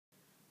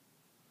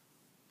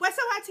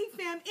YT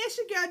fam, it's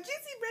your girl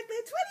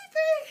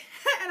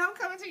Juicybrooklyn23 and I'm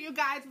coming to you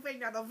guys with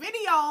another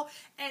video,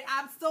 and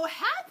I'm so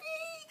happy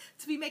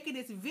to be making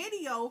this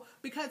video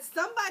because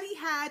somebody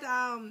had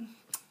I'm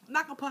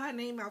not gonna put her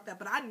name out there,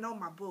 but I know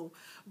my boo.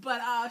 But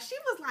she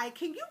was like,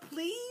 can you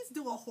please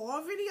do a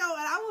haul video?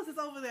 And I was just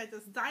over there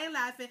just dying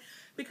laughing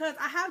because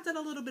I have done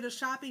a little bit of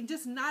shopping,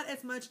 just not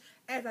as much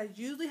as I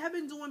usually have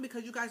been doing,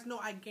 because you guys know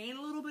I gained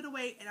a little bit of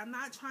weight and I'm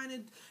not trying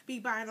to be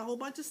buying a whole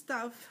bunch of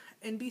stuff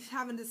and be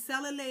having to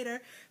sell it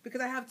later,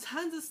 because I have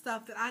tons of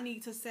stuff that I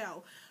need to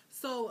sell.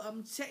 So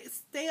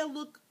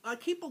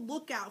keep a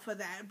lookout for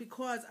that,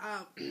 because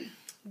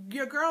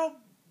your girl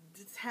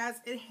has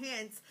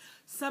enhanced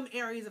some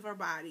areas of her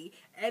body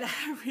and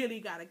I really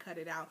gotta cut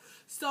it out.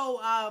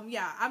 So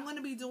yeah, I'm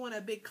gonna be doing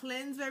a big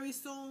cleanse very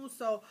soon.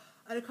 So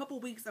in a couple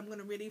weeks I'm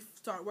gonna really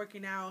start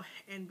working out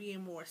and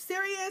being more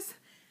serious.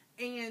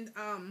 And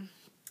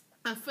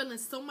I'm feeling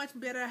so much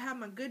better. I have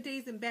my good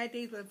days and bad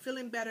days, but I'm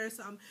feeling better.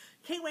 So I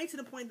can't wait to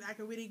the point that I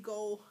can really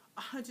go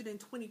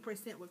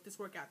 120% with this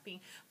workout thing.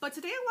 But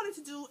today I wanted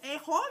to do a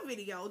haul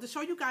video to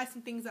show you guys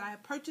some things that I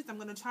have purchased. I'm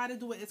going to try to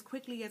do it as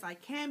quickly as I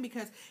can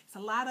because it's a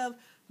lot of,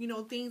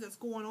 things that's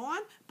going on.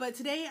 But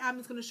today I'm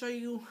just going to show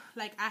you,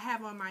 like, I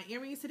have on my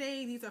earrings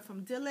today. These are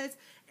from Dillard's,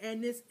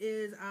 and this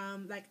is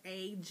like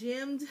a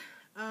gemmed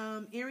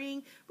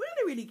earring.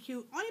 Really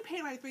cute. Only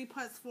paid like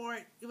 $3 for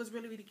it. It was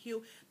really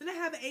cute. Then I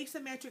have an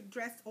asymmetric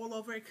dress all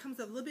over. It comes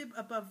a little bit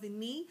above the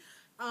knee.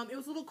 It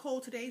was a little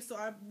cold today, so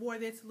I wore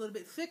this a little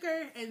bit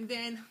thicker. And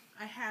then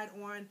I had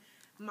on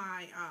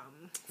my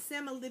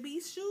Sama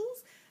Libby's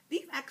shoes.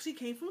 These actually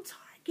came from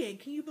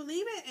Target. Can you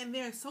believe it? And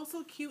they're so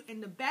cute.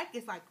 And the back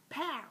is like,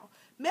 pow.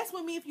 Mess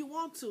with me if you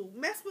want to.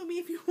 Mess with me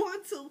if you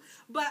want to.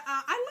 But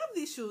I love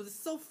these shoes. It's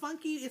so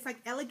funky. It's like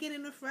elegant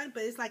in the front,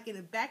 but it's like in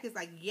the back, it's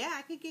like, yeah,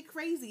 I can get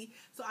crazy.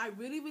 So I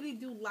really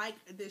do like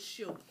this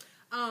shoe.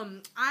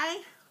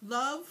 I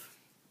love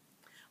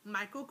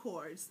Michael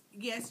Kors.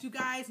 Yes, you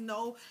guys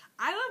know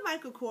I love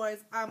Michael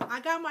Kors.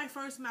 I got my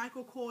first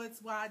Michael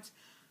Kors watch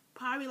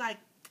probably like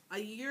a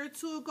year or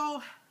two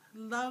ago.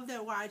 Love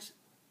that watch.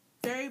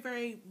 Very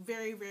I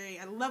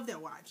love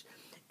that watch.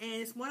 And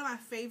it's one of my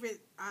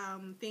favorite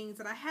things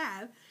that I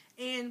have.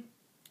 And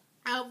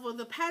over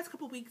the past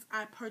couple weeks,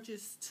 I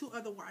purchased two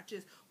other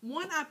watches.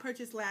 One I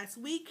purchased last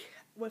week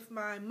with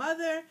my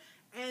mother,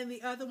 and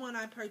the other one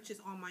I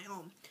purchased on my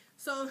own.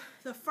 So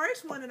the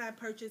first one that I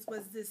purchased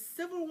was this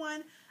silver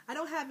one. I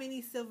don't have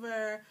any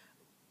silver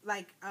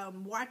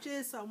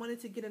watches, so I wanted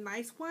to get a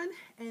nice one.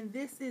 And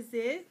this is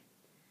it.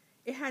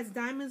 It has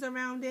diamonds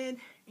around it,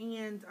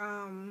 and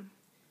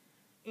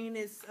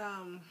it's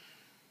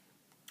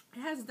it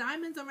has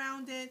diamonds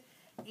around it,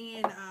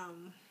 and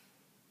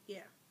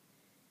yeah,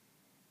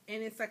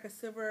 and it's like a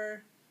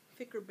silver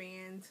thicker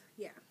band.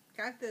 Yeah,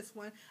 got this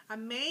one. I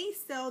may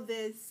sell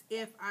this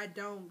if I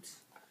don't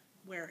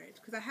wear it,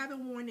 because I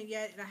haven't worn it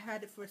yet, and I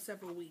had it for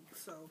several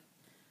weeks, so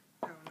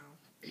I don't know.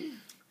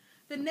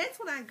 The next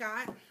one I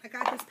got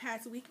this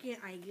past weekend.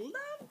 I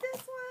love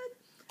this one.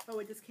 Oh,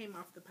 it just came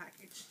off the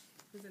package.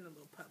 It was in a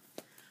little puff.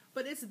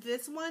 But it's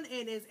this one.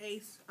 It is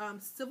a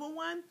silver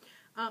one.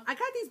 I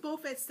got these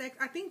both at Sex.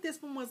 I think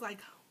this one was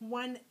like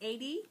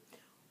 $180.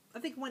 I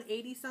think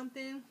 $180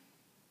 something.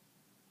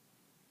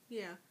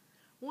 Yeah,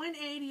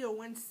 $180 or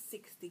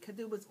 $160, because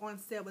it was on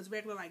sale. It was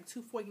regular like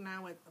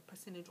 $249 with a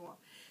percentage off.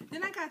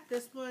 Then I got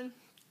this one.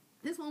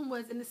 This one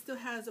was, and it still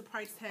has a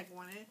price tag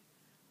on it,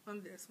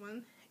 on this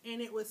one.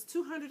 And it was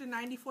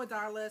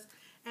 $294,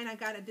 and I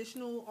got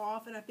additional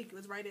off, and I think it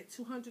was right at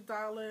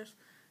 $200.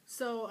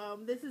 So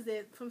this is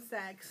it from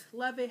Saks.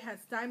 Love it.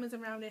 Has diamonds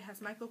around it.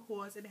 Has Michael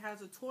Kors. It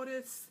has a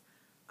tortoise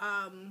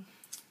armband.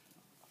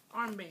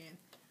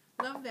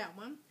 Love that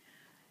one.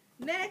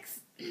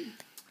 Next,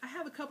 I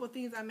have a couple of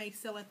things I may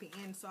sell at the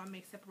end, so I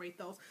may separate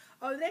those.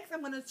 Next,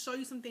 I'm going to show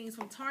you some things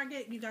from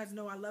Target. You guys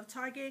know I love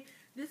Target.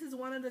 This is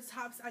one of the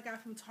tops I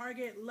got from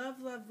Target. Love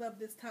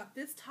this top.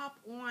 This top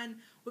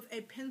on with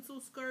a pencil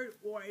skirt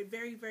or a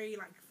very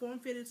like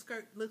form-fitted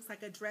skirt looks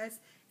like a dress.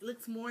 It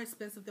looks more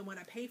expensive than what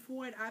I paid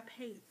for it. I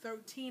paid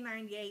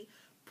 $13.98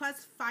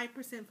 plus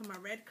 5% for my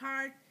red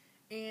card,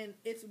 and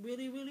it's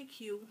really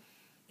cute.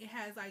 It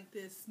has like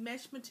this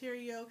mesh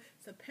material.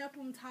 It's a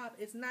peplum top.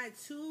 It's not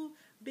too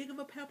big of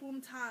a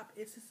peplum top.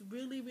 It's just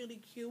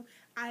really cute.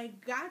 I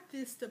got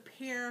this to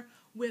pair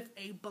with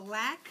a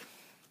black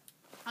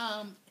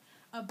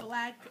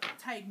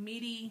type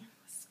midi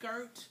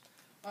skirt,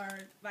 or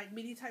like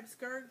midi type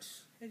skirt,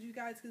 as you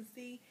guys can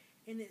see.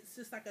 And it's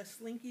just like a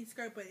slinky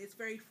skirt, but it's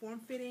very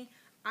form-fitting.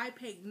 I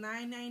paid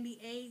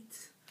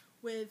 $9.98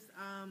 with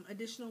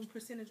additional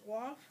percentage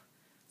off.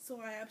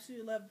 So I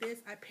absolutely love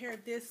this. I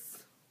paired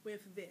this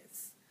with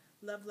this.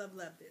 Love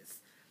this.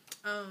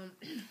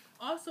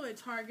 Also at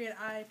Target,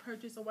 I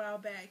purchased a while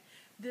back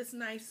this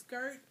nice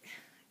skirt,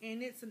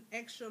 and it's an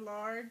extra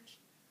large,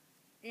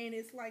 and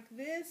it's like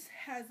this.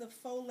 Has a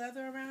faux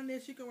leather around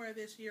this. You can wear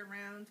this year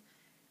round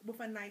with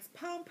a nice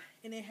pump,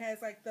 and it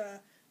has like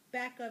the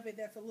back of it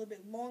that's a little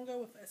bit longer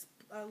with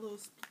a little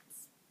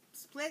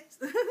split.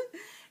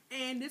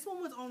 And this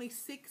one was only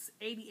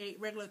 $6.88,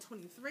 regular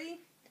 $23.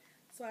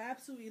 So I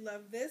absolutely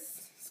love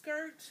this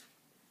skirt.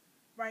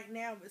 Right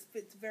now it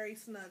fits very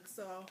snug,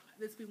 so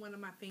this will be one of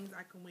my things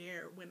I can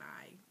wear when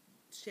I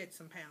shed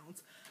some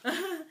pounds.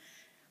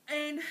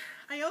 And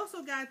I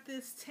also got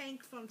this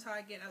tank from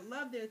Target. I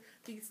love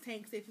these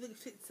tanks. They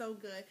fit so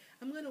good.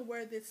 I'm going to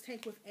wear this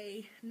tank with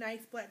a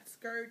nice black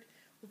skirt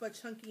with a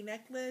chunky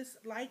necklace,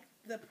 like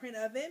the print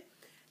of it.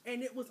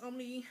 And it was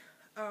only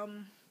 $3.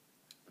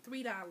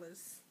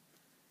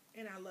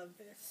 And I love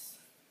this.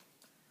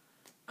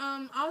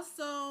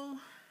 Also, I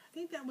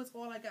think that was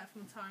all I got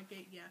from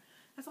Target. Yeah,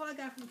 that's all I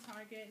got from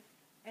Target.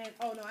 And,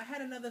 oh no, I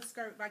had another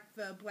skirt, like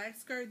the black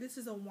skirt. This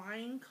is a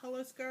wine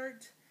color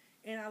skirt.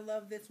 And I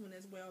love this one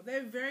as well.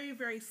 They're very,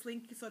 very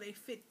slinky, so they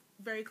fit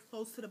very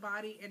close to the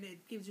body, and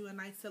it gives you a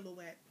nice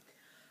silhouette.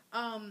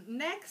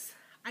 Next,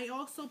 I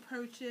also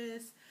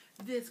purchased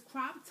this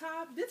crop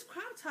top. This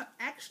crop top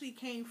actually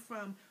came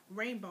from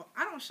Rainbow.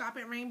 I don't shop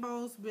at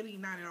Rainbows, really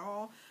not at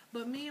all.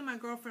 But me and my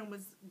girlfriend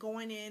was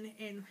going in,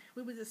 and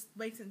we were just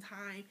wasting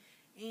time.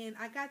 And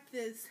I got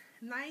this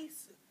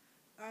nice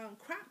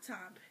crop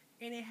top,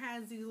 and it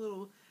has these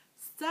little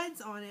studs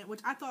on it,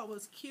 which I thought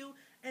was cute.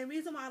 And the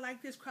reason why I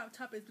like this crop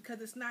top is because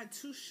it's not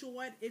too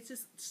short. It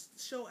just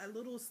show a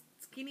little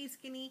skinny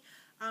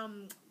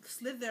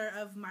slither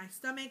of my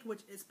stomach,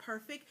 which is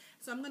perfect.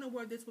 So I'm going to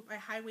wear this with a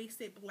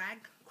high-waisted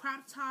black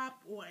crop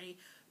top or a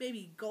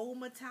maybe gold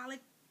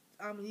metallic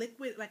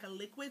liquid, like a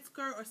liquid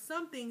skirt or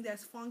something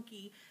that's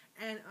funky.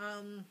 And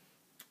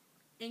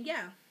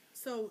yeah,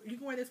 so you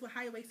can wear this with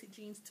high-waisted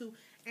jeans too.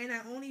 And I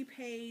only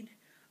paid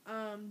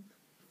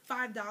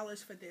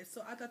 $5 for this,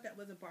 so I thought that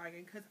was a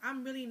bargain because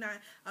I'm really not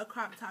a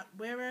crop top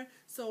wearer,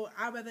 so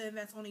I'd rather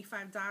invest only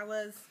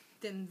 $5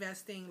 than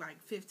investing like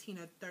 $15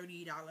 or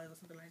 $30 or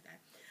something like that.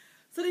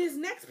 So these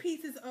next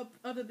pieces,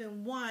 other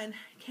than one,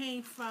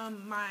 came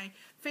from my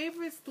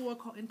favorite store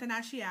called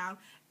International.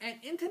 And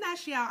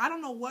International, I don't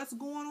know what's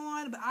going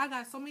on, but I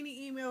got so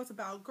many emails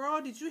about,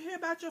 girl, did you hear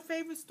about your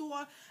favorite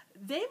store?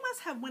 They must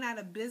have went out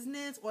of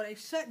business or they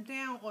shut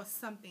down or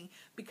something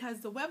because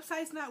the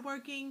website's not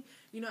working.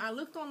 You know, I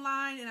looked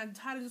online and I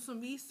tried to do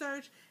some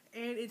research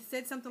and it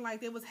said something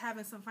like they was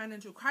having some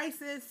financial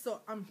crisis.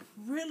 So I'm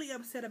really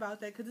upset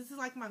about that because this is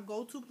like my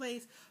go-to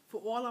place for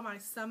all of my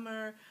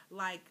summer,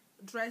 like,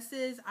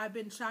 dresses. I've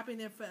been shopping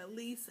there for at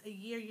least a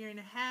year and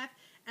a half,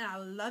 and I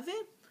love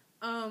it.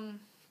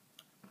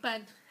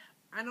 But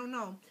I don't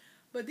know.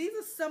 But these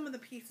are some of the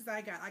pieces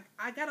I got.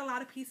 I got a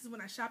lot of pieces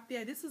when I shopped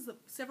there. This is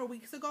several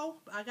weeks ago.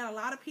 But I got a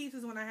lot of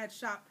pieces when I had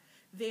shopped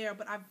there,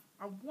 but I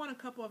won a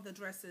couple of the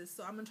dresses.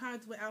 So I'm going to try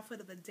to do an outfit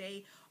of the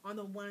day on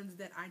the ones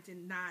that I did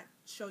not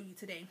show you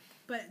today.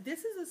 But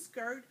this is a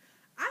skirt.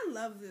 I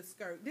love this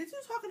skirt. This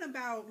is talking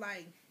about,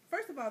 like,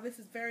 first of all, this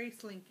is very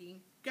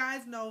slinky.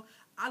 Guys know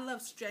I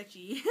love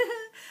stretchy.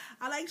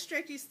 I like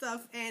stretchy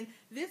stuff, and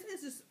this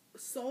is just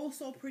so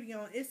pretty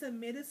on. It's a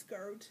midi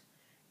skirt,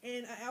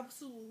 and I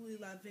absolutely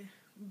love it.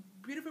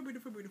 Beautiful,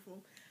 beautiful, beautiful.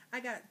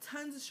 I got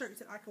tons of shirts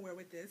that I can wear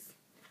with this.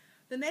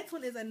 The next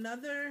one is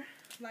another,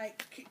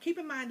 like, keep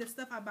in mind the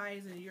stuff I buy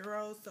is in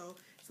euros, so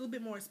it's a little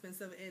bit more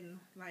expensive in,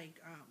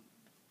 like,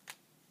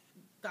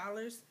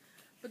 dollars.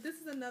 But this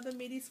is another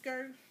midi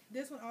skirt.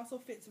 This one also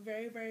fits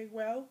very, very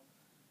well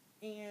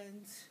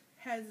and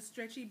has a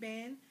stretchy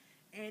band,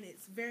 and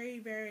it's very,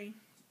 very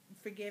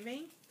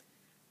forgiving.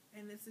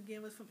 And this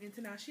again was from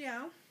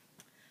International.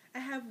 I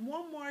have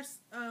one more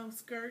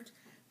skirt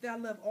that I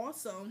love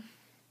also,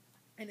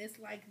 and it's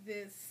like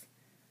this,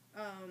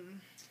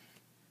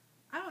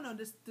 I don't know,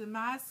 this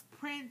damask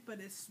print, but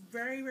it's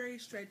very, very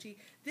stretchy.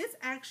 This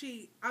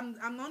actually, I'm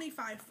only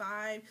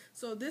 5'5",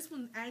 so this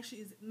one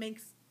actually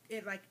makes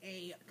it like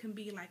can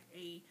be like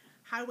a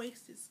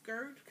high-waisted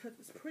skirt because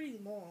it's pretty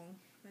long,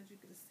 as you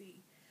can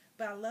see.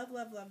 But I love,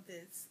 love, love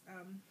this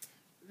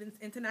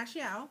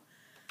International.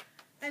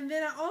 And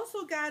then I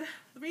also got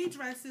 3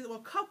 dresses,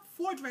 or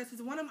 4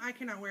 dresses. One of them I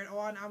cannot wear at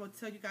all, and I will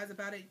tell you guys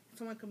about it.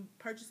 Someone can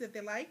purchase it if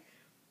they like.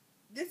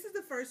 This is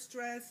the first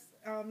dress.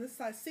 This is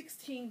size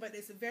 16, but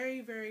it's very,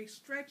 very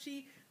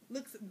stretchy.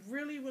 Looks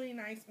really, really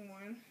nice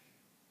on.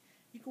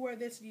 You can wear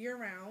this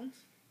year-round.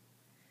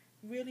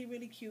 Really,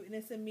 really cute, and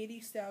it's a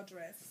midi-style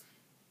dress.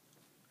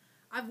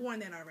 I've worn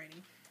that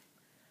already.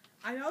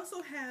 I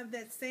also have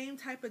that same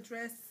type of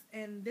dress,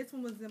 and this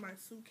one was in my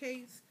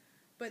suitcase,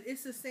 but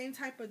it's the same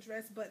type of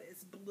dress, but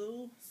it's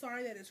blue.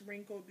 Sorry that it's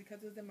wrinkled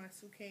because it's in my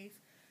suitcase,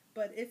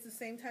 but it's the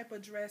same type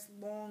of dress,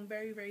 long,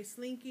 very, very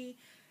slinky.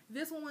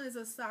 This one is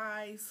a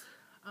size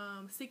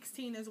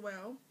 16 as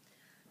well.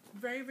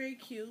 Very, very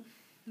cute.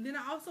 And then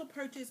I also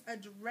purchased a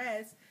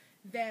dress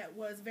that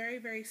was very,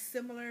 very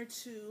similar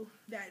to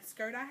that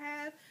skirt I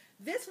have.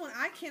 This one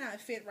I cannot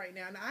fit right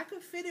now. Now, I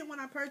could fit it when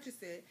I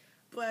purchase it,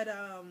 but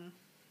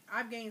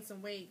I've gained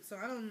some weight, so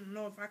I don't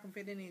know if I can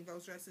fit any of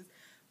those dresses.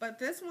 But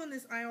this one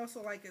is I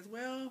also like as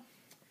well.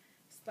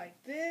 It's like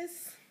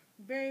this.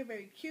 Very,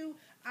 very cute.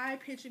 I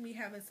picture me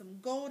having some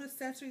gold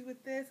accessories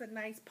with this. A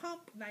nice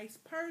pump, nice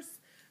purse.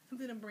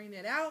 Something to bring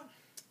it out.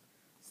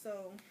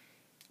 So,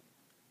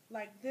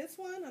 like this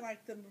one. I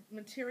like the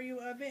material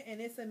of it, and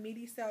it's a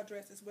midi style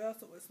dress as well,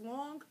 so it's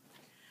long.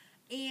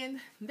 And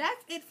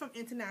that's it from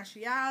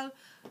International.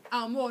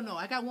 Well, no,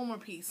 I got one more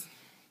piece.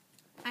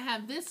 I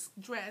have this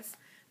dress.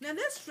 Now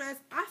this dress,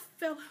 I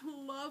fell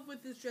in love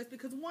with this dress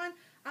because one,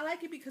 I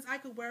like it because I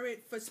could wear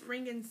it for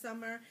spring and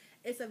summer.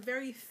 It's a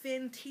very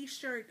thin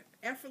t-shirt,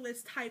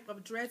 effortless type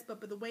of dress, but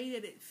the way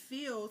that it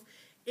feels,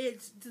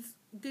 it just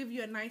gives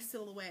you a nice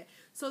silhouette.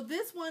 So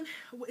this one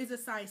is a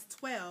size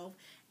 12,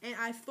 and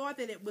I thought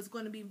that it was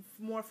going to be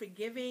more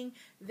forgiving,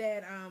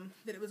 that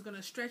it was going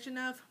to stretch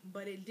enough,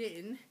 but it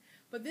didn't.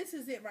 But this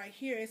is it right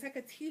here. It's like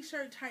a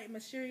t-shirt type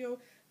material.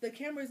 The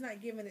camera is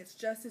not giving its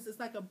justice. It's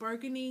like a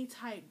burgundy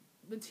type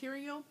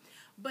material.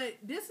 But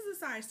this is a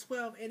size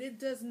 12, and it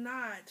does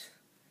not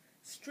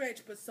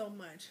stretch but so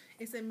much.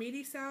 It's a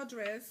midi style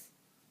dress.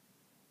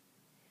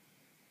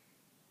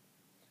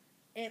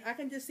 And I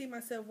can just see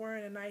myself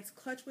wearing a nice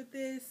clutch with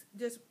this.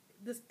 Just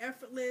this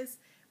effortless,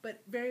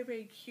 but very,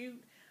 very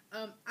cute.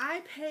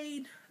 I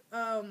paid...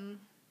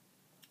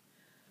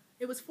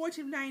 it was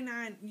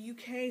 $14.99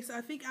 UK, so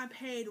I think I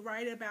paid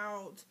right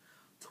about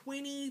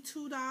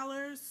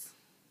 $22,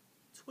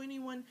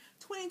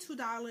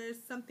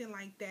 something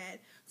like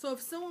that. So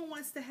if someone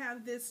wants to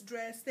have this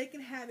dress, they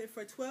can have it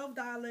for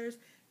 $12.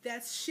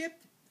 That's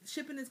shipped.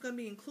 Shipping is going to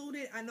be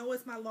included. I know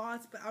it's my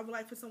loss, but I would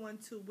like for someone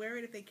to wear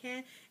it if they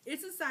can.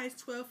 It's a size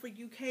 12 for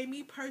UK.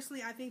 Me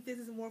personally, I think this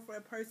is more for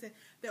a person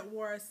that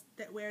wears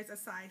a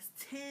size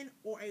 10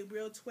 or a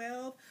real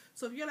 12.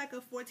 So if you're like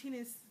a 14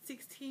 and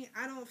 16,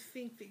 I don't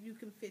think that you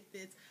can fit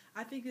this.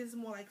 I think this is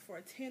more like for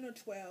a 10 or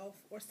 12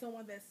 or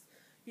someone that's,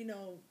 you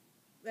know,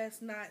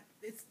 that's not,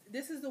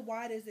 this is the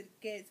widest it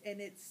gets,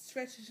 and it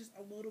stretches just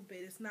a little bit.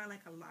 It's not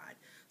like a lot.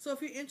 So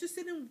if you're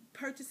interested in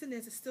purchasing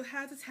this, it still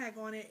has a tag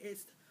on it.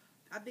 It's,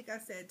 I think I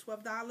said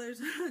 $12.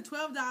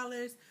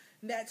 $12.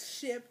 That's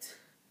shipped.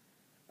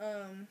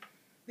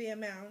 The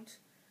amount.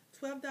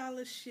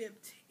 $12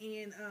 shipped,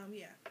 and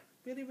yeah,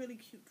 really, really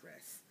cute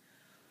dress.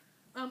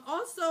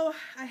 Also,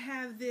 I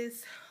have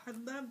this. I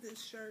love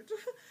this shirt,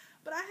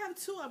 but I have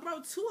two. I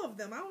brought two of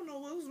them. I don't know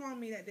what was wrong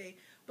with me that day,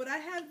 but I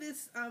have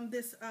this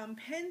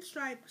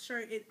pinstripe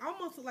shirt. It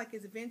almost looks like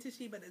it's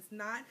vintagey, but it's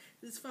not.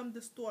 It's from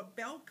the store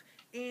Belk,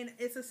 and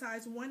it's a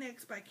size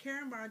 1X by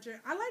Karen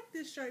Roger. I like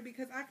this shirt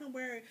because I can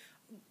wear it.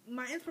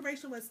 My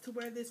inspiration was to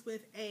wear this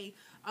with a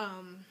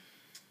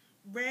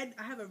red.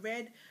 I have a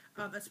red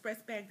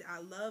express bag that I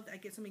loved. I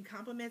get so many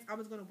compliments. I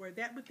was going to wear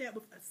that with a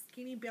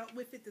skinny belt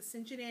with it to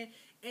cinch it in,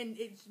 and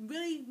it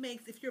really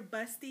makes, if you're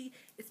busty,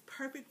 it's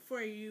perfect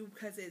for you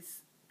because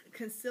it's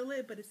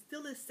concealed, but it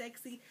still is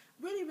sexy.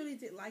 Really, really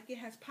did like it. It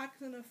has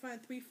pockets on the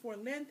front,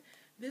 3/4 length.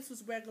 This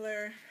was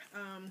regular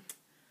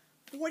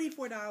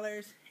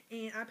 $44.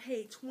 And I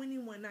paid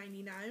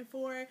 $21.99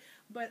 for it.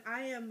 But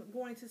I am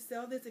going to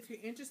sell this, if you're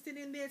interested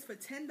in this, for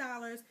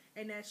 $10,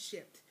 and that's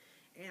shipped.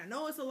 And I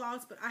know it's a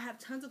loss, but I have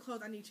tons of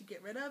clothes I need to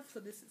get rid of. So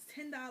this is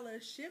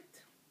 $10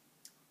 shipped.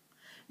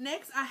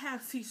 Next, I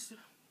have these.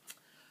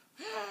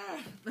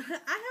 I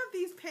have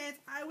these pants.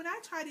 When I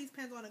tried these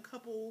pants on a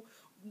couple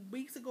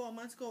weeks ago, a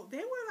month ago, they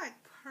were like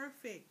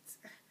perfect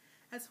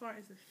as far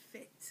as the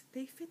fit.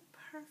 They fit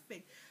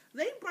perfect.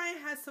 Lane Bryant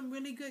has some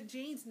really good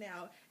jeans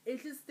now.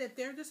 It's just that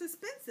they're just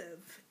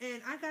expensive.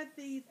 And I got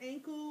these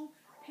ankle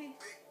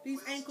pants,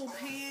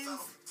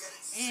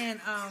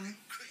 and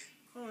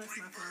oh, that's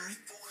my phone.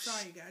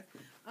 Sorry, you guys.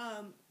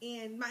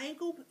 And my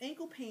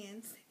ankle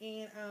pants,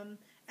 and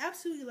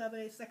absolutely love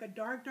it. It's like a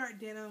dark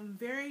denim,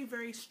 very,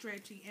 very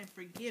stretchy and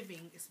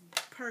forgiving. It's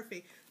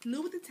perfect.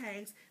 New with the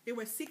tags. They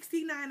were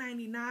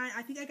 $69.99.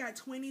 I think I got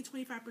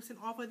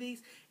 25% off of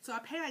these. So I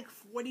paid like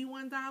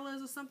 $41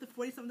 or something,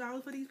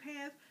 $40-something for these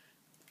pants.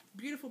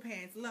 Beautiful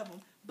pants, love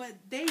them, but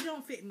they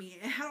don't fit me,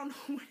 and I don't know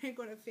when they're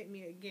going to fit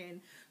me again.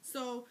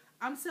 So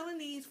I'm selling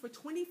these for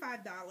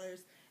 $25,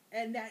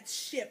 and that's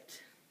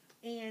shipped.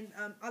 And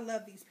I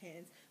love these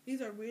pants.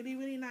 These are really,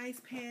 really nice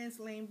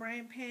pants, Lane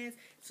Bryant pants.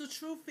 It's a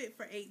true fit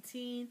for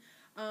 18,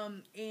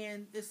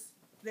 and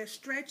they're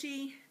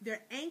stretchy.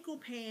 They're ankle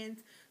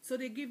pants, so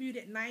they give you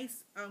that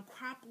nice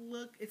crop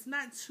look. It's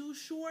not too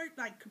short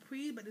like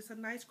capri, but it's a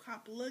nice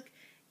crop look,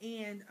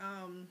 and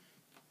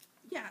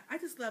yeah, I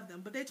just love them.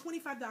 But they're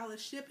 $25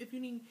 ship. If you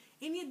need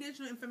any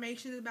additional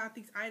information about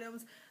these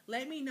items,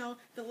 let me know.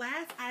 The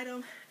last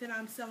item that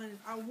I'm selling is,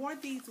 I wore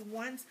these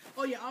once.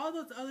 Oh yeah, all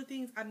those other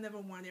things I've never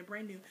worn. They're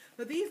brand new.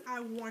 But these I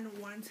worn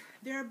once.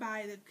 They're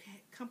by the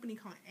company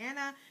called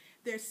Anna.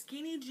 They're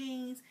skinny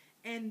jeans,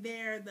 and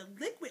they're the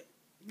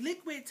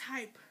liquid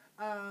type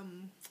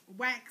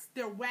wax.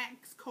 They're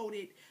wax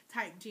coated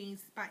type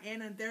jeans by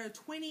Anna. They're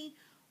 20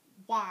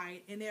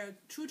 wide, and they're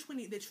true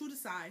 20. They're true to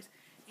size,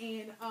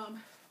 and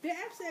they're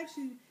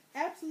actually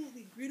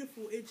absolutely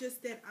beautiful. It's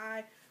just that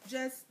I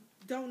just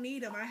don't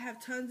need them. I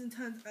have tons and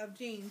tons of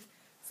jeans.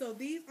 So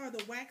these are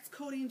the wax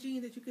coating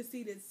jeans that you can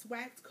see. This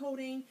wax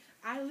coating.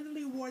 I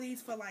literally wore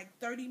these for like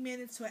 30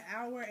 minutes to an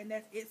hour, and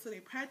that's it. So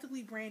they're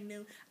practically brand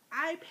new.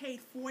 I paid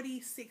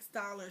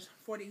 $46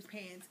 for these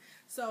pants.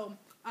 So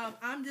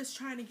I'm just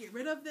trying to get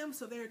rid of them.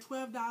 So they're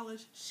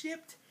 $12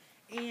 shipped.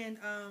 And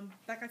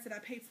like I said, I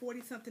paid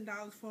 $40-something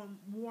for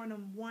wearing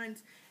them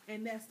once,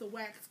 and that's the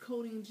wax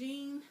coating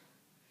jean,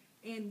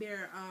 and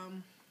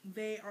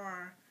they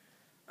are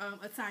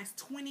a size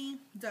 20W,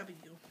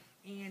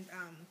 and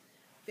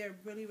they're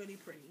really, really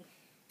pretty.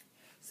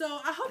 So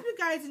I hope you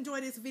guys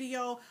enjoyed this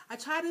video. I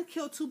tried to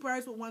kill two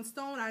birds with one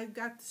stone. I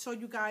got to show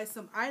you guys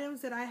some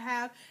items that I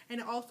have,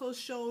 and I also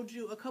showed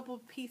you a couple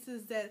of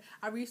pieces that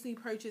I recently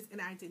purchased,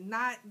 and they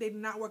did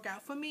not work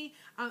out for me.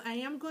 I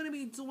am going to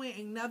be doing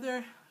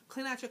another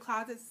Clean Out Your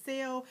Closet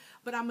sale,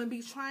 but I'm going to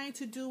be trying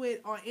to do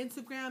it on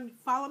Instagram.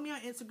 Follow me on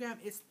Instagram.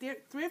 It's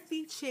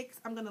Thrifty Chicks.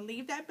 I'm going to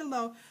leave that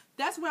below.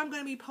 That's where I'm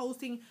going to be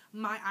posting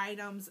my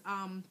items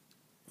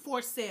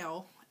for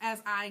sale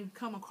as I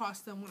come across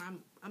them when I'm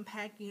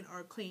unpacking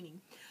or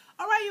cleaning.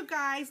 Alright, you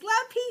guys.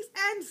 Love, peace,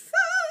 and soul.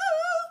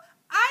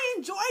 I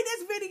enjoyed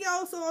this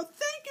video, so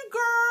thank you,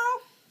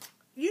 girl.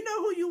 You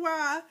know who you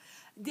are.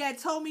 Dad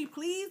told me,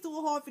 please do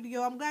a haul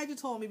video. I'm glad you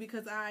told me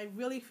because I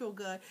really feel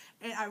good,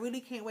 and I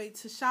really can't wait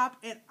to shop.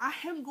 And I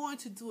am going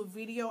to do a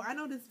video. I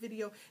know this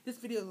video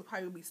will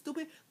probably be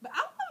stupid, but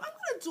I'm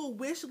going to do a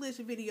wish list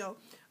video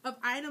of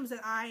items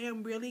that I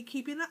am really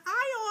keeping an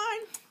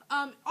eye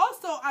on.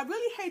 Also, I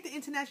really hate the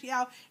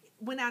International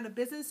went out of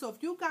business. So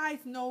if you guys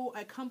know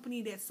a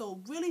company that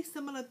sold really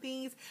similar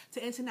things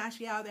to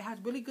International, that has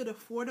really good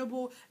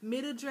affordable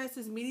middle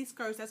dresses, midi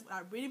skirts, that's what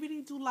I really,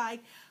 really do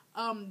like.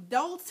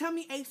 Don't tell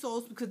me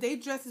ASOS because they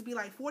dresses be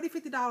like $40,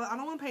 $50. I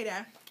don't want to pay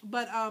that.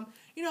 But,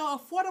 you know,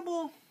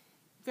 affordable,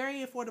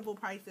 very affordable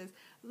prices.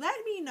 Let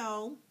me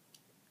know,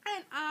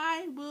 and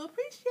I will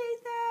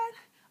appreciate that.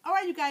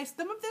 Alright, you guys,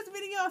 thumb up this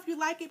video if you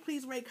like it.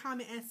 Please rate,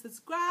 comment, and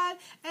subscribe.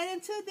 And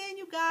until then,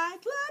 you guys,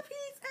 love,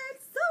 peace, and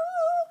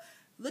soul.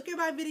 Look at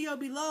my video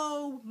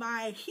below,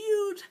 my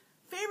huge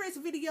favorites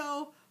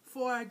video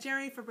for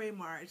January, February,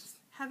 March.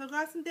 Have a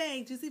awesome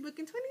day.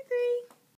 Juicybrooklyn23.